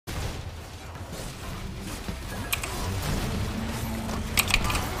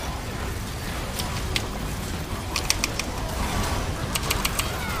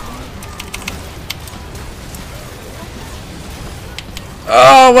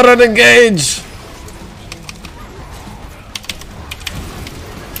Oh, what an engage!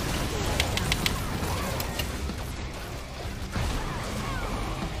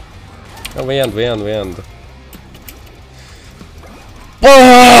 Oh, we end.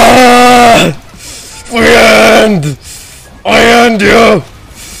 Ah! We end! I end you!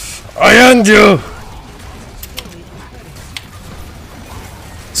 I end you!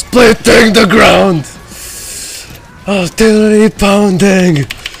 Splitting the ground! Artillery pounding!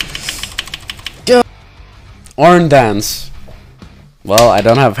 Ornn dance. Well, I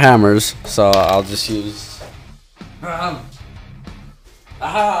don't have hammers, so I'll just use...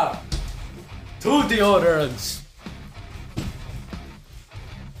 Aha! 2 deodorants!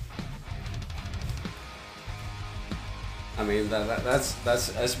 I mean, that's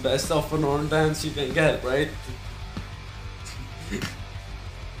as best of an Ornn dance you can get, right?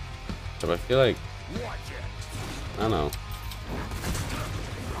 So I feel like... I don't know.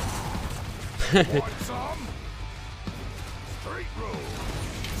 Want some? Straight road.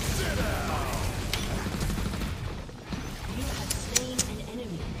 Sit down. You have slain an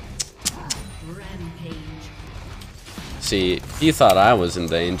enemy. Rampage. See, he thought I was in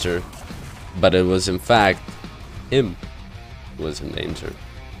danger, but it was in fact him who was in danger.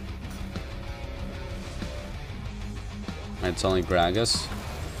 It's only Gragas.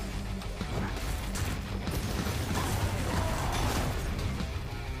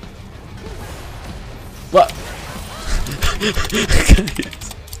 What?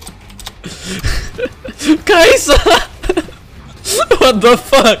 Kaisa! What the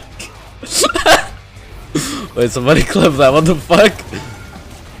fuck? Wait, somebody clip that. What the fuck?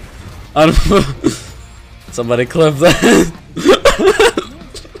 Somebody clip that.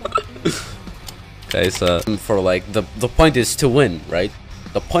 Kaisa. For like the point is to win, right?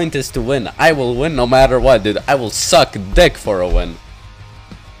 The point is to win. I will win no matter what, dude. I will suck dick for a win.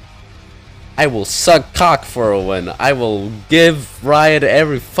 I will suck cock for a win. I will give Riot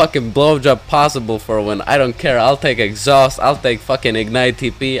every fucking blowjob possible for a win. I don't care. I'll take exhaust. I'll take fucking ignite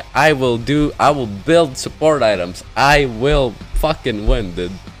TP. I will build support items. I will fucking win,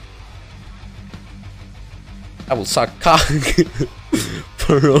 dude. I will suck cock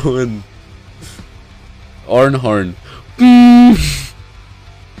for a win. Ornn.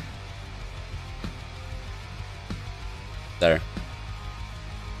 There.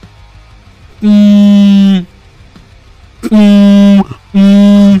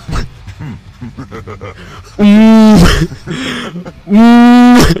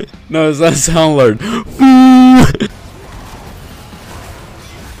 No, it's not Soundlord.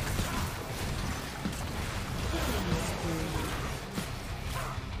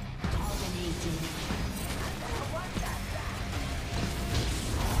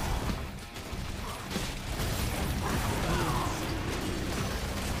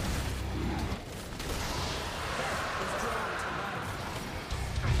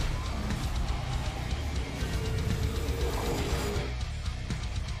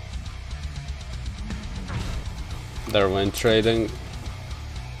 They're win trading.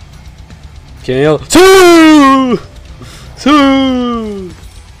 Kill. Two!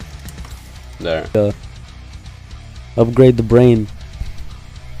 There. Upgrade the brain.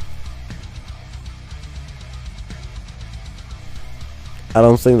 I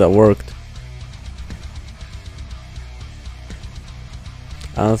don't think that worked.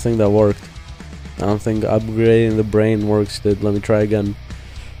 I don't think upgrading the brain works, dude. Let me try again.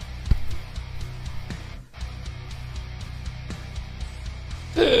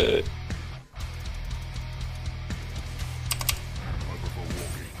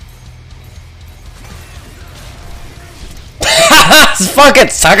 Fucking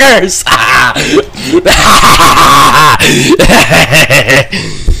suckers!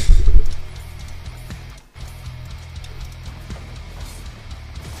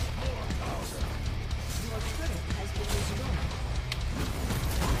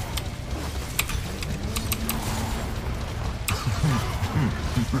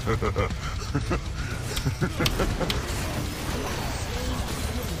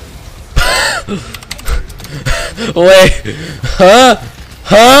 Wait, huh?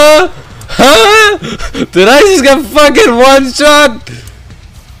 Did I just get fucking one shot?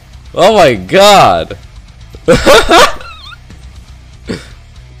 Oh my god.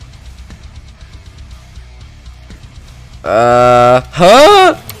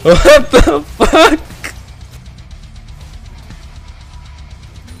 Huh? What the fuck?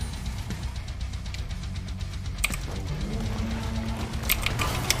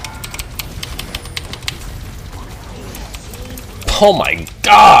 Oh my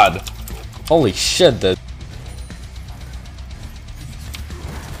god! Holy shit, dude.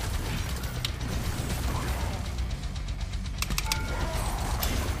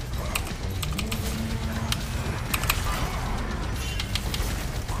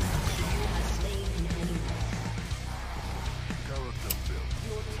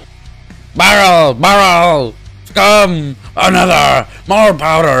 Barrel! Barrel! Scum! Another! More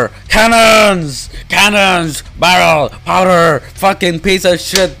powder! Cannons! Cannons! Barrel! Powder! Fucking piece of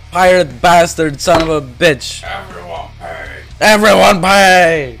shit! Pirate bastard! Son of a bitch! Everyone pay. Everyone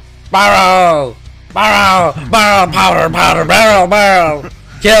pay! Barrel! Barrel! Barrel! Powder! Powder! Barrel! Barrel!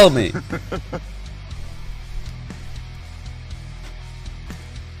 Kill me!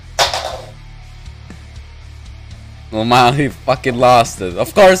 Well, man, he fucking lost it.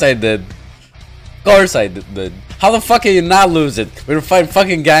 Of course I did. Of course I did. How the fuck can you not lose it? We were fighting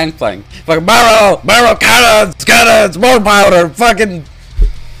fucking Gangplank. Fucking barrel! Barrel! Cannons! Cannons! More powder! Fucking...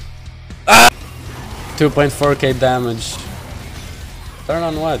 2.4k damage. Turn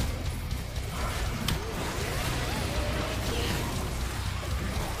on what?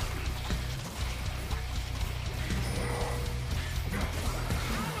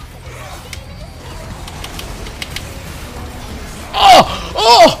 Oh!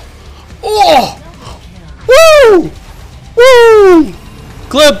 Oh! Oh! Woo! Woo!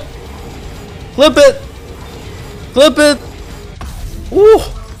 Clip! Clip it! Clip it! Woo!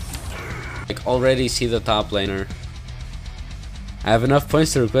 I already see the top laner. I have enough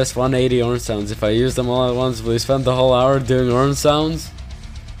points to request 180 Ornn sounds. If I use them all at once, will you spend the whole hour doing Ornn sounds?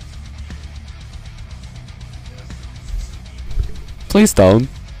 Please don't.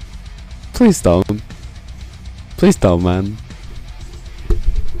 Please don't. Please don't, man.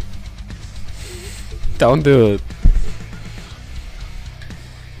 Don't do it.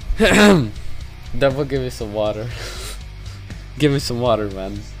 Devil, give me some water. Give me some water,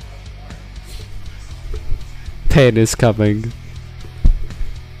 man. Pain is coming.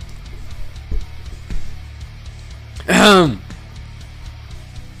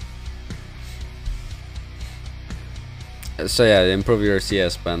 So yeah, improve your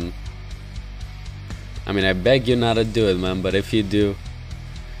CS, man. I mean, I beg you not to do it, man, but if you do...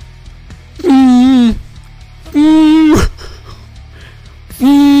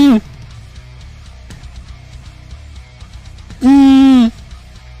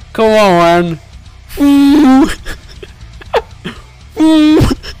 Come on, man.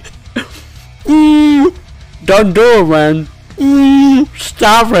 Don't do it, man.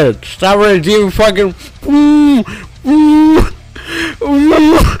 Stop it. Stop it. You fucking...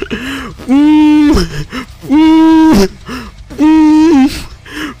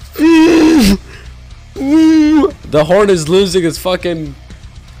 The horn is losing its fucking...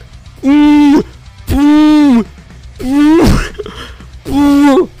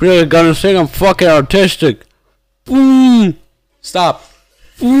 Really gonna think I'm fucking artistic. Stop.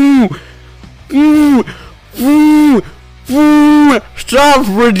 Stop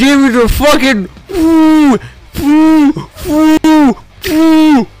redeeming the fucking...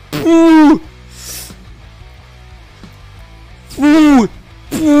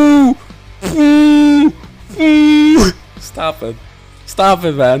 Stop it. Stop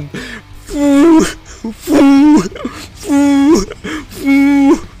it, man.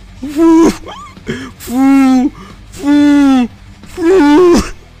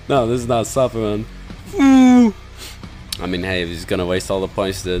 No, this is not stopping, man. I mean, hey, if he's gonna waste all the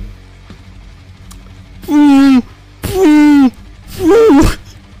points, dude. I'm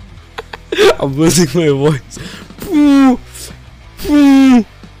losing my voice.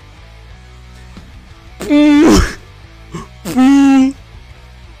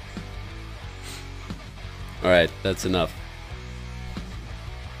 Alright, that's enough.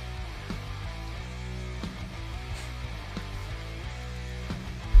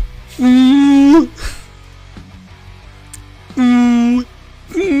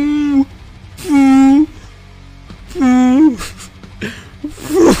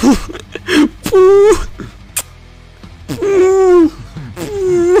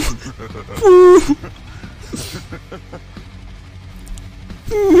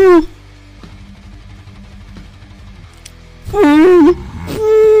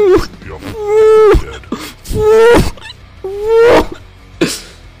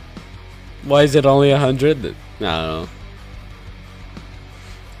 Why is it only 100? I don't know.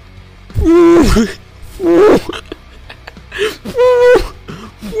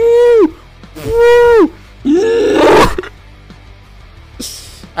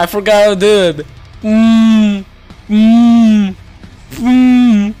 I forgot how to do it.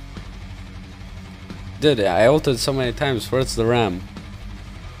 Dude, I ulted so many times. Where's the RAM?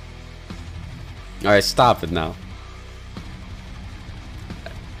 Alright, stop it now.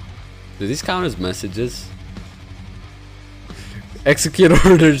 Do these count as messages? Execute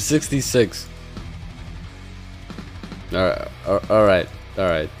order 66. Alright.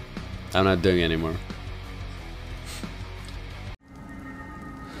 I'm not doing it anymore.